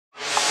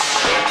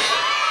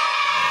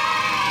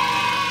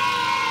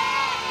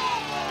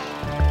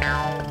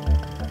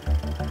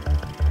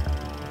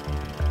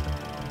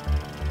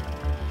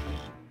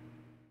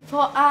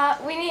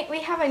we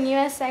have a new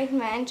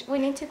assignment. We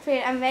need to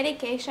create a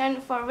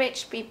medication for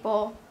rich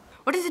people.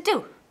 What does it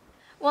do?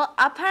 Well,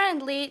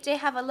 apparently they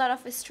have a lot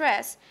of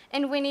stress,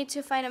 and we need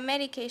to find a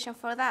medication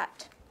for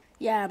that.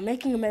 Yeah,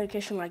 making a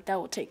medication like that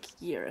will take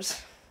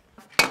years.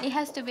 It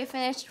has to be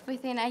finished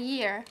within a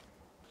year.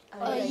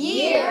 A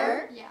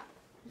year? Yeah.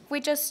 We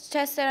just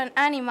tested on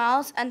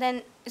animals and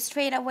then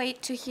straight away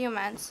to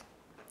humans.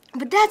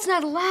 But that's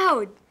not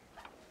allowed.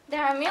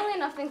 There are a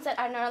million of things that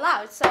are not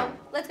allowed, so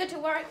let's get to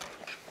work.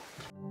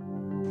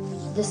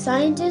 The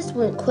scientists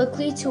went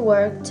quickly to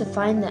work to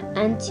find the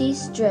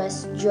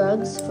anti-stress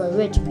drugs for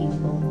rich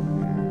people.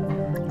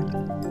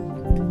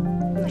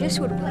 This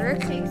would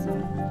work.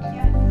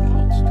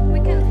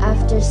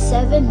 After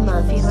 7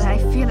 months, I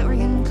feel it, we're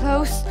getting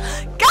close.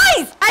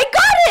 Guys, I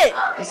got it!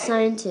 the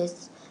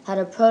scientists had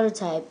a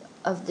prototype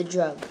of the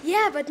drug.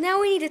 Yeah, but now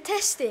we need to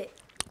test it.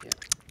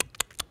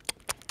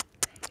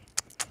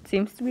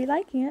 Seems to be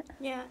liking it.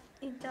 Yeah,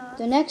 it does.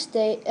 The next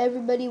day,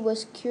 everybody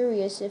was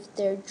curious if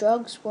their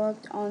drugs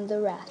worked on the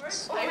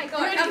rats. Oh my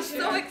god, I'm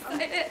so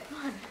excited.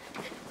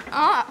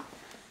 Ah,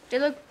 they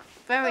look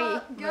very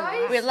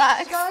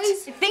relaxed. I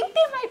think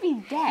they might be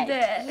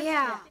dead.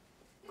 Yeah.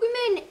 We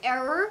made an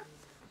error.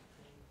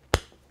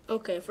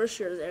 Okay, for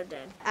sure they're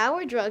dead.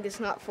 Our drug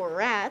is not for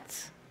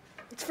rats.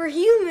 It's for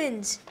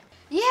humans.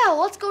 Yeah,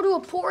 let's go to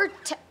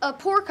a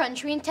poor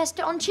country and test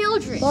it on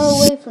children. Far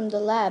away from the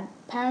lab,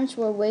 parents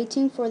were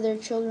waiting for their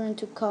children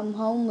to come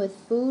home with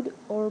food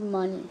or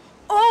money.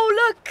 Oh,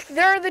 look,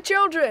 there are the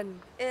children.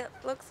 It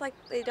looks like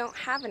they don't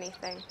have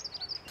anything.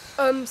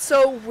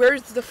 So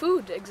where's the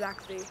food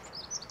exactly?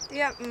 Do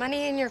you have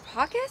money in your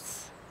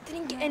pockets?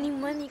 Didn't get any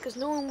money because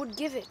no one would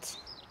give it.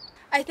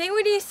 I think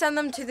we need to send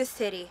them to the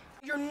city.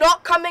 You're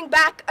not coming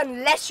back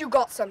unless you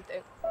got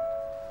something.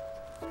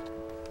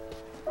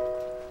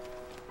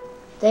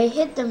 They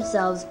hid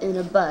themselves in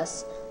a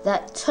bus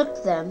that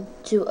took them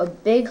to a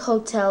big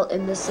hotel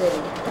in the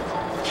city.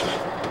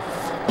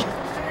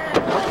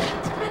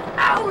 It's been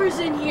hours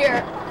in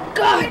here.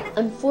 God!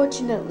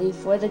 Unfortunately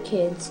for the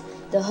kids,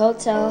 the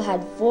hotel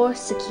had 4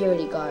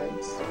 security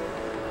guards.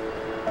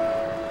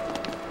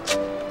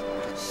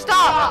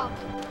 Stop!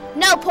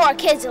 No poor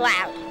kids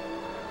allowed.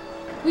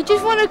 We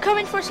just want to come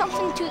in for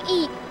something to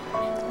eat.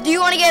 Do you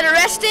want to get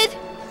arrested?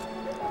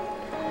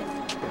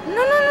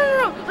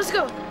 No. Let's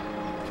go.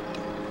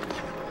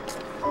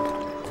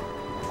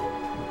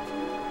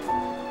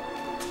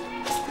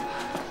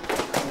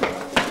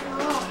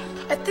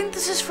 I think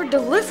this is for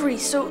delivery,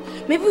 so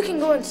maybe we can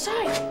go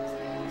inside.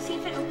 See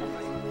if it opens.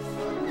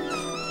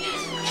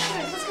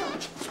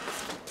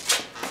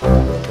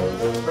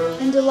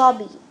 In the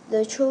lobby,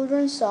 the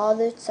children saw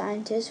the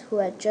scientists who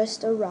had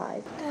just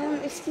arrived.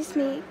 Excuse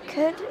me,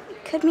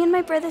 could me and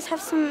my brothers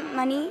have some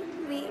money?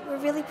 We're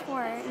really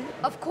poor.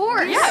 Of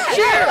course.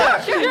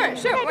 Yeah,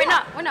 sure.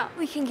 Why not?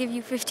 We can give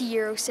you 50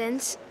 euro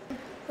cents.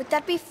 Would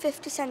that be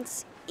 50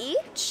 cents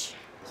each?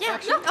 Yeah,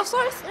 of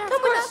course. Come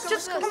with us.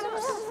 Just come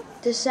with us.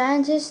 The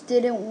scientists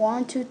didn't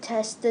want to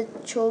test the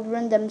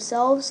children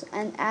themselves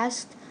and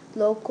asked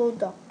local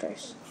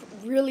doctors.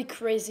 Really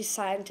crazy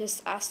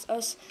scientists asked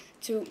us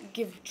to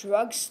give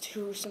drugs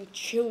to some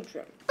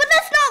children. But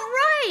that's not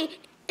right!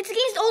 It's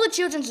against all the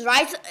children's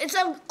rights. It's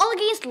all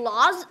against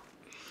laws.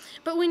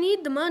 But we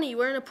need the money.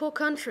 We're in a poor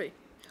country.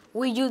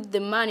 We use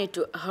the money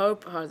to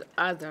help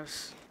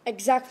others.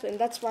 Exactly, and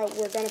that's why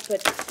we're going to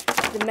put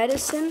the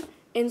medicine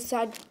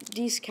inside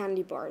these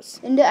candy bars.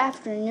 In the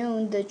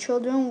afternoon, the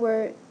children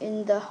were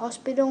in the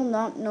hospital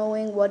not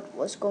knowing what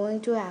was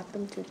going to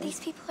happen to them. These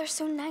people are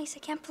so nice. I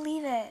can't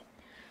believe it.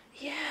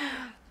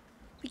 Yeah,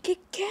 we get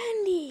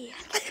candy.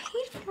 I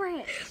paid for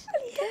it.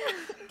 Yeah.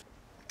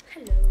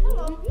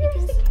 Hello.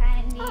 Here's the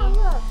candy.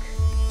 Oh,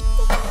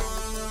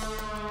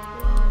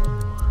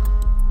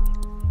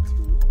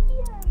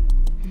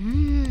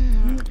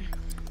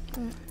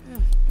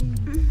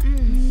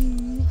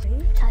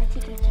 Shall I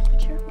take your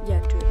temperature?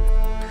 Yeah, do it.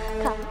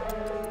 Come.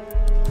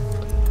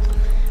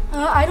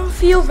 I don't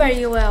feel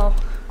very well.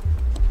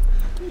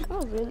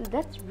 Oh, really?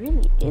 That's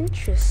really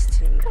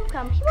interesting.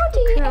 Come. He won't do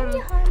you any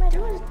harm at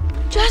all.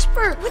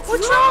 Jasper,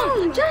 what's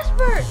wrong?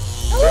 Jasper!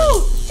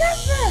 Oh,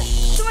 Jasper!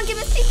 Someone give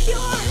us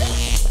CPR.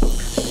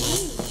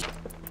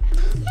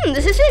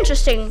 This is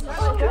interesting.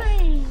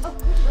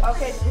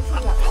 Okay, this is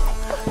not.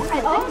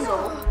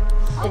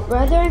 The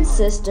brother and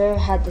sister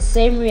had the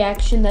same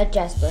reaction that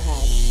Jasper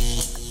had.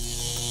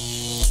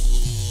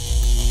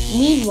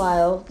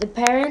 Meanwhile, the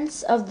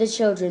parents of the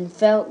children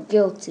felt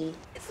guilty.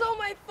 It's all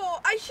my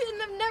fault. I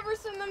shouldn't have never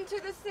sent them to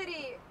the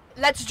city.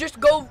 Let's just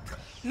go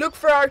look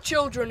for our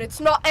children. It's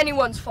not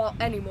anyone's fault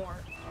anymore.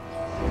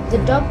 The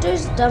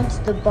doctors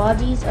dumped the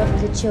bodies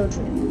of the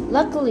children.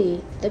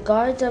 Luckily, the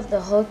guards of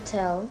the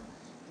hotel,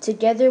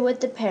 together with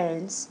the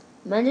parents,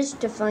 managed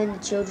to find the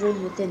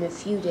children within a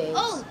few days.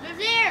 Oh, they're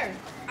there.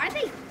 Are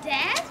they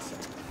dead?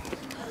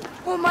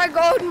 Oh my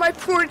God, my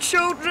poor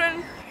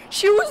children.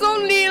 She was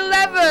only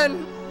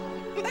 11.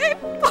 My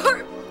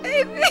poor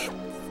baby.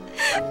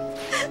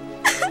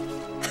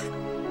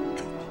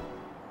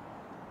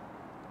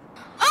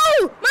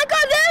 Oh, my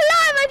God, they're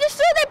alive. I just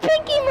saw their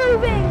pinky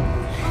moving.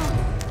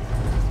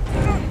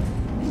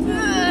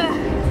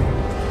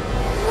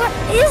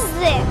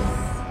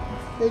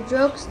 The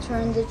drugs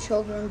turned the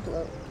children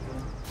blue,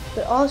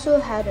 but also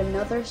had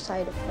another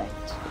side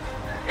effect.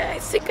 I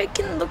think I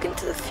can look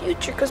into the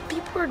future because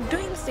people are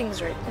doing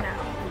things right now.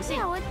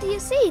 Yeah, what do you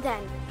see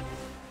then?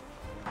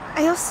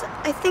 I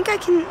think I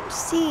can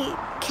see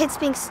kids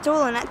being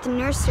stolen at the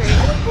nursery.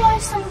 Buy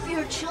some of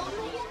your children.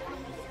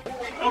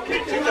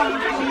 Okay,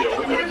 2,000.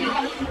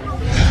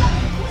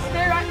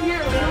 Stay right here.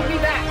 We'll be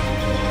back.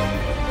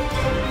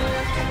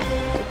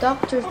 The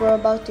doctors were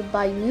about to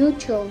buy new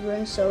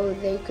children so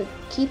they could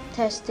keep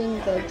testing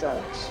the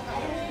drugs.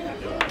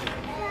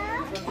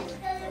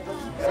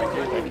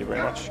 Thank you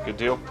very much. Good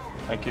deal.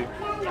 Thank you.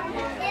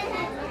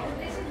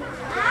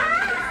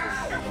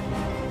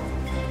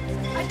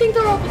 I think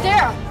they're over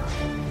there.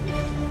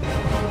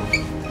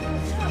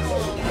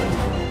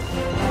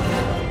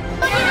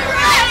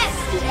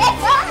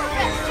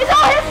 It's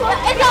all his fault.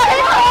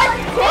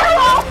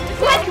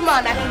 Come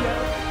on,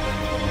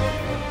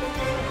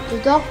 The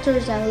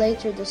doctors and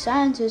later the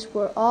scientists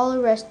were all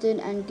arrested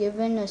and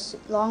given a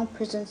long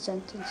prison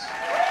sentence.